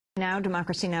Now,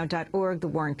 democracynow.org, The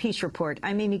War and Peace Report.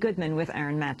 I'm Amy Goodman with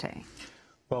Aaron Mate.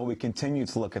 Well, we continue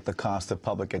to look at the cost of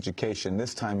public education,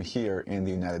 this time here in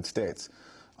the United States.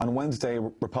 On Wednesday,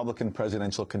 Republican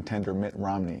presidential contender Mitt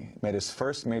Romney made his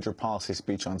first major policy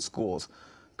speech on schools,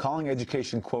 calling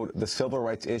education, quote, the civil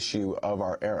rights issue of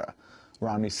our era.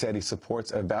 Romney said he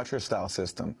supports a voucher-style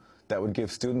system that would give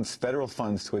students federal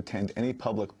funds to attend any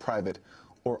public, private,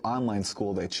 or online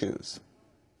school they choose.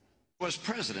 As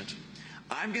president,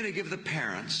 I'm going to give the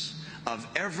parents of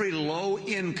every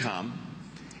low-income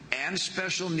and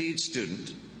special needs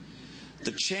student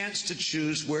the chance to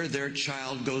choose where their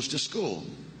child goes to school.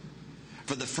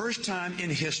 For the first time in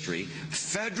history,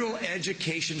 federal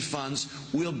education funds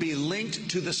will be linked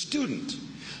to the student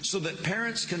so that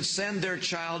parents can send their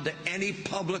child to any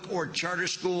public or charter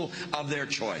school of their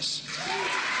choice.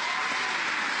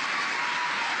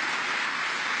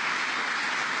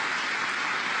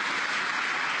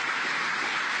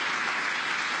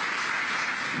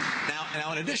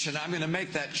 Now, in addition, I'm going to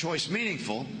make that choice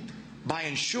meaningful by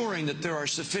ensuring that there are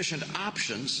sufficient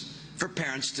options for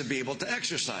parents to be able to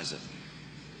exercise it.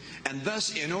 And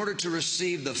thus, in order to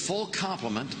receive the full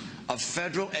complement of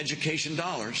federal education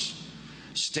dollars,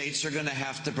 states are going to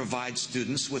have to provide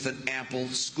students with an ample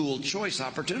school choice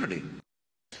opportunity.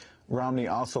 Romney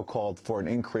also called for an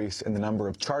increase in the number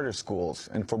of charter schools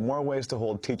and for more ways to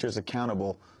hold teachers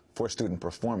accountable for student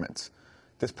performance.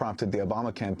 This prompted the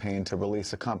Obama campaign to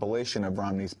release a compilation of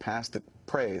Romney's past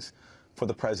praise for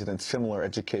the president's similar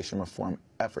education reform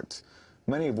efforts,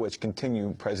 many of which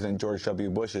continue President George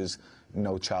W. Bush's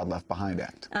No Child Left Behind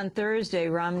Act. On Thursday,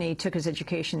 Romney took his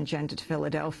education agenda to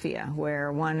Philadelphia,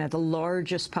 where one of the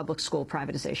largest public school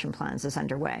privatization plans is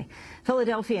underway.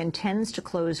 Philadelphia intends to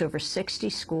close over 60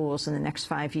 schools in the next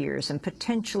 5 years and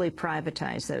potentially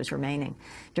privatize those remaining.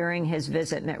 During his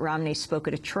visit, Mitt Romney spoke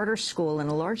at a charter school in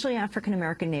a largely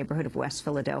African-American neighborhood of West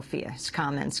Philadelphia. His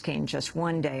comments came just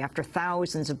one day after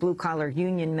thousands of blue-collar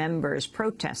union members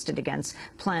protested against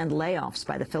planned layoffs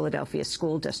by the Philadelphia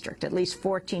School District. At least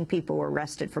 14 people were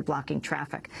arrested for blocking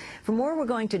traffic. For more, we're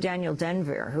going to Daniel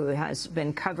Denvir, who has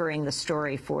been covering the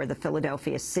story for the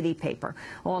Philadelphia City paper,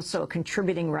 also a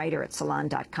contributing writer at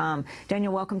Salon.com.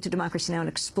 Daniel, welcome to Democracy Now! And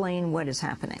explain what is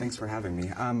happening. Thanks for having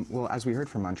me. Well, as we heard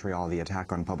from Montreal, the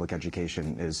attack on public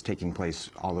education is taking place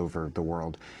all over the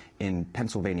world. In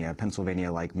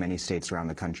Pennsylvania, like many states around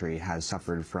the country, has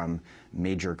suffered from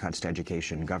major cuts to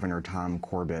education. Governor Tom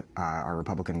Corbett, our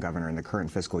Republican governor, in the current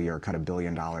fiscal year cut $1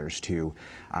 billion to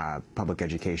public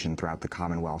education throughout the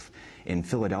Commonwealth. In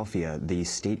Philadelphia, the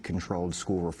state-controlled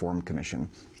School Reform Commission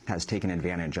has taken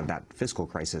advantage of that fiscal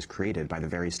crisis created by the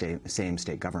very same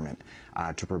state government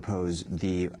to propose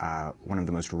one of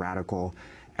the most radical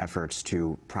efforts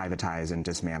to privatize and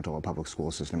dismantle a public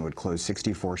school system. It would close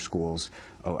 64 schools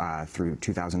through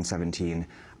 2017,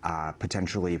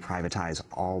 potentially privatize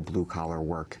all blue-collar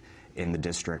work in the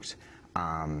district,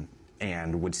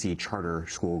 and would see charter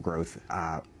school growth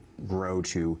grow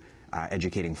to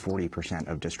educating 40%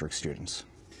 of district students.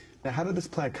 Now, how did this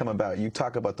plan come about? You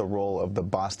talk about the role of the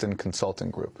Boston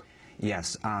Consulting Group.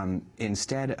 Yes.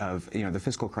 Instead of, the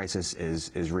fiscal crisis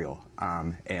is real,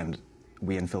 and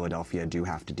we in Philadelphia do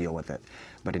have to deal with it.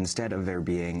 But instead of there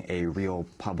being a real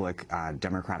public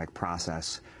democratic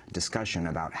process discussion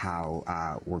about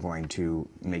how we're going to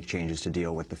make changes to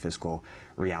deal with the fiscal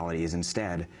realities,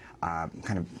 instead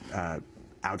outside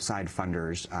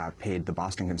funders paid the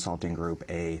Boston Consulting Group,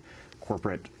 a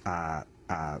corporate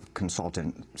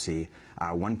consultancy,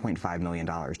 $1.5 million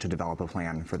to develop a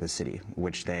plan for the city,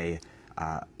 which they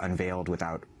unveiled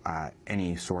without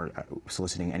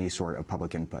soliciting any sort of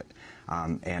public input.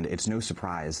 And it's no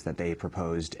surprise that they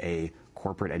proposed a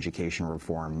corporate education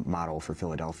reform model for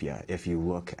Philadelphia. If you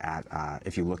look at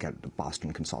the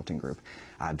Boston Consulting Group,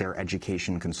 their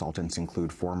education consultants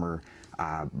include former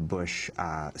Bush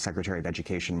Secretary of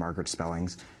Education Margaret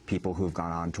Spellings, people who've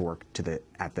gone on to work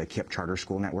at the KIPP Charter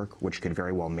School Network, which could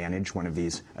very well manage one of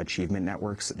these achievement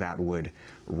networks that would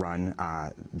run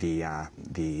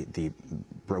the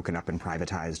broken up and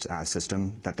privatized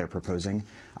system that they're proposing,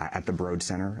 at the Broad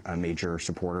Center, a major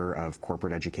supporter of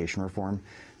corporate education reform.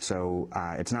 So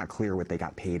it's not clear what they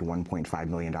got paid $1.5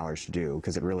 million to do,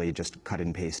 because it really just cut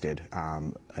and pasted a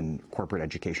corporate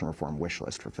education reform wish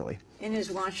list for Philly. In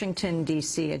his Washington,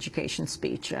 D.C. education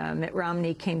speech, Mitt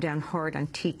Romney came down hard on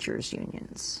teachers'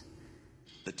 unions.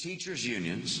 The teachers'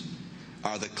 unions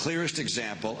are the clearest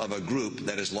example of a group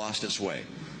that has lost its way.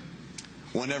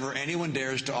 Whenever anyone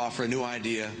dares to offer a new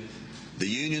idea, the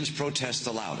unions protest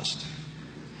the loudest.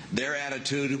 Their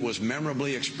attitude was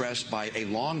memorably expressed by a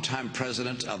longtime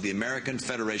president of the American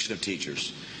Federation of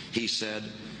Teachers. He said,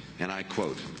 and I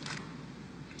quote,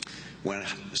 when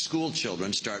school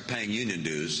children start paying union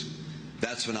dues,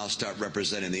 that's when I'll start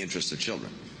representing the interests of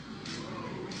children.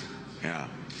 Yeah.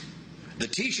 The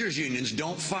teachers' unions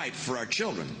don't fight for our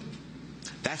children.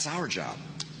 That's our job.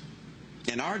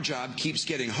 And our job keeps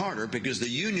getting harder because the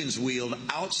unions wield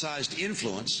outsized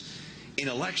influence in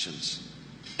elections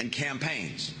and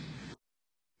campaigns.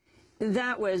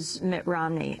 That was Mitt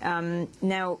Romney.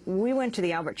 Now, we went to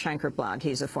the Albert Shanker blog.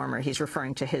 He's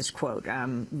referring to his quote,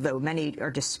 though many are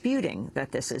disputing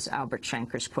that this is Albert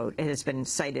Shanker's quote. It has been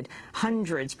cited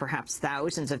hundreds, perhaps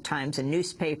thousands of times in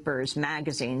newspapers,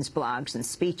 magazines, blogs, and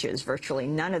speeches. Virtually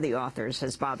none of the authors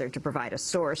has bothered to provide a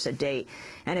source, a date,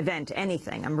 an event,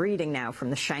 anything. I'm reading now from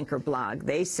the Shanker blog.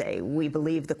 They say, we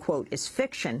believe the quote is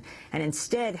fiction and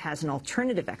instead has an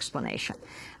alternative explanation.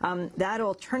 That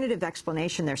alternative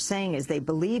explanation, they're saying, is they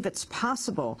believe it's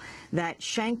possible that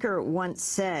Shanker once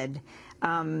said,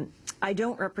 I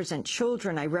don't represent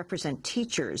children, I represent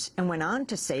teachers, and went on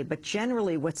to say, but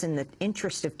generally what's in the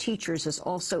interest of teachers is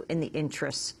also in the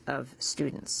interests of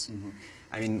students. Mm-hmm.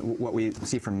 I mean, what we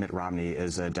see from Mitt Romney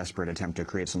is a desperate attempt to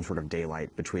create some sort of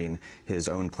daylight between his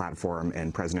own platform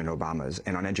and President Obama's.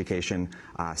 And on education,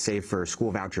 save for school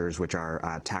vouchers, which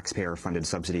are taxpayer-funded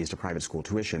subsidies to private school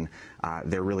tuition,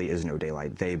 there really is no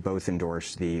daylight. They both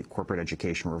endorse the corporate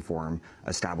education reform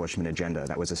establishment agenda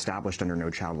that was established under No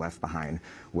Child Left Behind,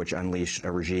 which unleashed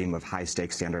a regime of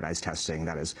high-stakes standardized testing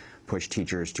that has pushed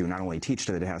teachers to not only teach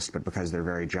to the test, but because their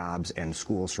very jobs and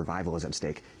school survival is at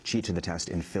stake, cheat to the test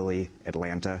in Philly,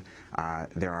 Atlanta.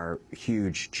 There are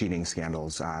huge cheating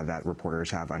scandals that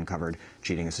reporters have uncovered.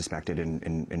 Cheating is suspected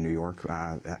in New York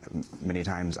many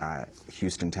times,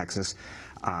 Houston, Texas.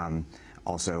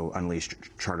 Also unleashed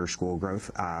charter school growth.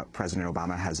 President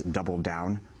Obama has doubled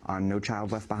down on No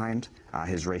Child Left Behind.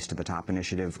 His Race to the Top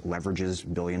initiative leverages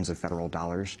billions of federal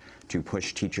dollars to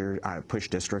push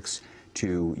districts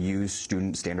to use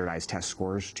student standardized test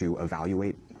scores to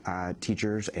evaluate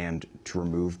teachers and to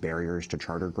remove barriers to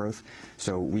charter growth.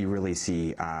 So we really see...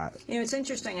 You know, it's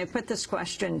interesting. I put this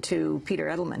question to Peter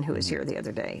Edelman, who was here the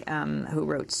other day, who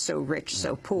wrote So Rich,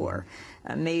 So Poor,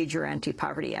 a major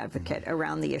anti-poverty advocate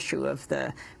around the issue of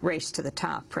the Race to the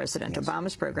Top, President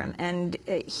Obama's program. And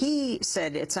he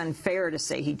said it's unfair to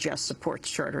say he just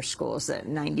supports charter schools, that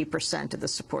 90% of the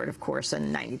support, of course,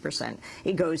 and 90%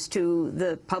 it goes to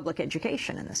the public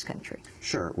education in this country.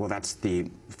 Sure. Well, that's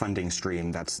the funding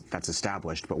stream that's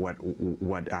established. But what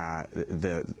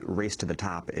the Race to the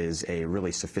Top is a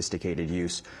really sophisticated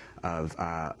use of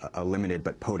a limited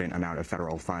but potent amount of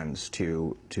federal funds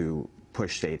to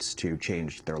push states to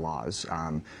change their laws,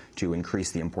 to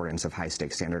increase the importance of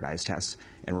high-stakes standardized tests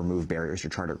and remove barriers to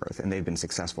charter growth. And they've been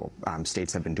successful.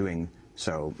 States have been doing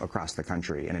so across the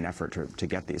country in an effort to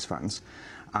get these funds.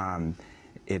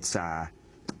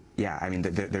 Yeah, I mean,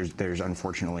 there's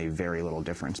unfortunately very little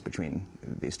difference between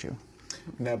these two.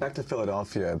 Now, back to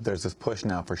Philadelphia, there's this push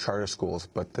now for charter schools,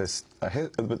 but the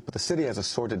city has a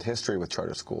sordid history with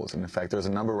charter schools. And in fact, there's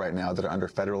a number right now that are under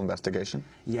federal investigation.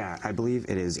 Yeah, I believe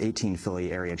it is 18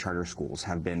 Philly area charter schools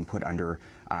have been put under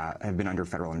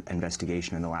federal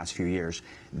investigation in the last few years.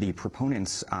 The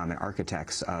proponents and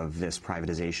architects of this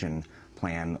privatization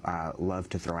plan love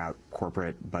to throw out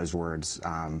corporate buzzwords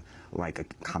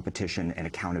like competition and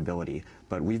accountability,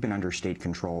 but we've been under state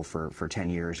control for 10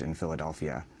 years in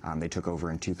Philadelphia. They took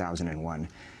over in 2001,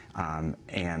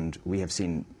 and we have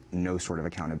seen no sort of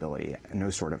accountability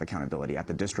at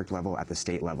the district level, at the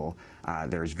state level.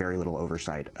 There's very little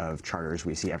oversight of charters.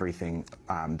 We see everything.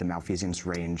 The malfeasance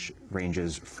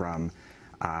ranges from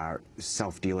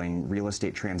self-dealing real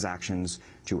estate transactions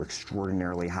to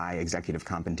extraordinarily high executive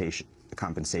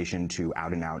compensation to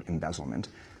out-and-out embezzlement.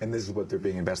 And this is what they're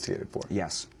being investigated for?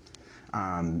 Yes.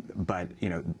 But, you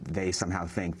know, they somehow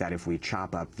think that if we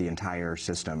chop up the entire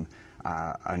system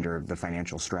under the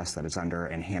financial stress that it's under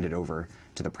and hand it over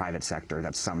to the private sector,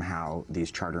 that somehow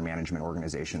these charter management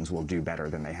organizations will do better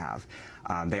than they have.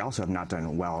 They also have not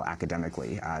done well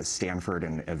academically. Stanford,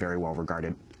 in a very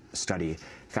well-regarded study,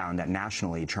 found that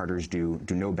nationally charters do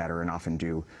no better and often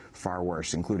do far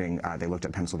worse, including they looked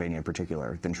at Pennsylvania in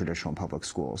particular, than traditional public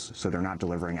schools. So they're not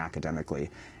delivering academically,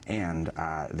 and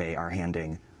they are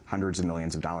handing hundreds of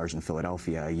millions of dollars in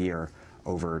Philadelphia a year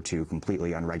over to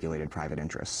completely unregulated private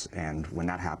interests. And when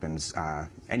that happens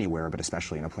anywhere, but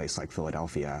especially in a place like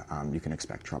Philadelphia, you can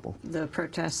expect trouble. The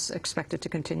protests expected to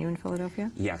continue in Philadelphia?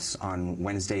 Yes. On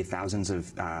Wednesday, thousands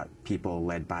of people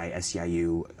led by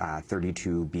SEIU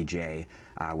 32BJ,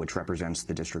 which represents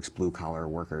the district's blue-collar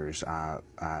workers,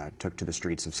 took to the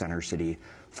streets of Center City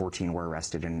 14 were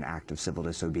arrested in an act of civil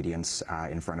disobedience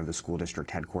in front of the school district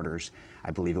headquarters.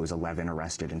 I believe it was 11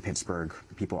 arrested in Pittsburgh.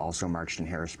 People also marched in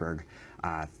Harrisburg.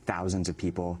 Thousands of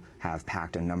people have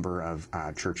packed a number of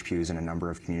church pews and a number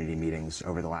of community meetings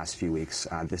over the last few weeks.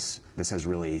 This has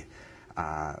really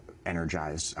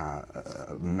energized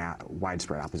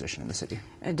widespread opposition in the city.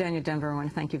 Daniel Denvir, I want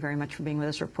to thank you very much for being with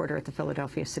us, reporter at the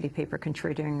Philadelphia City Paper,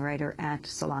 contributing writer at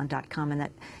Salon.com, and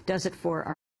that does it for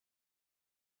our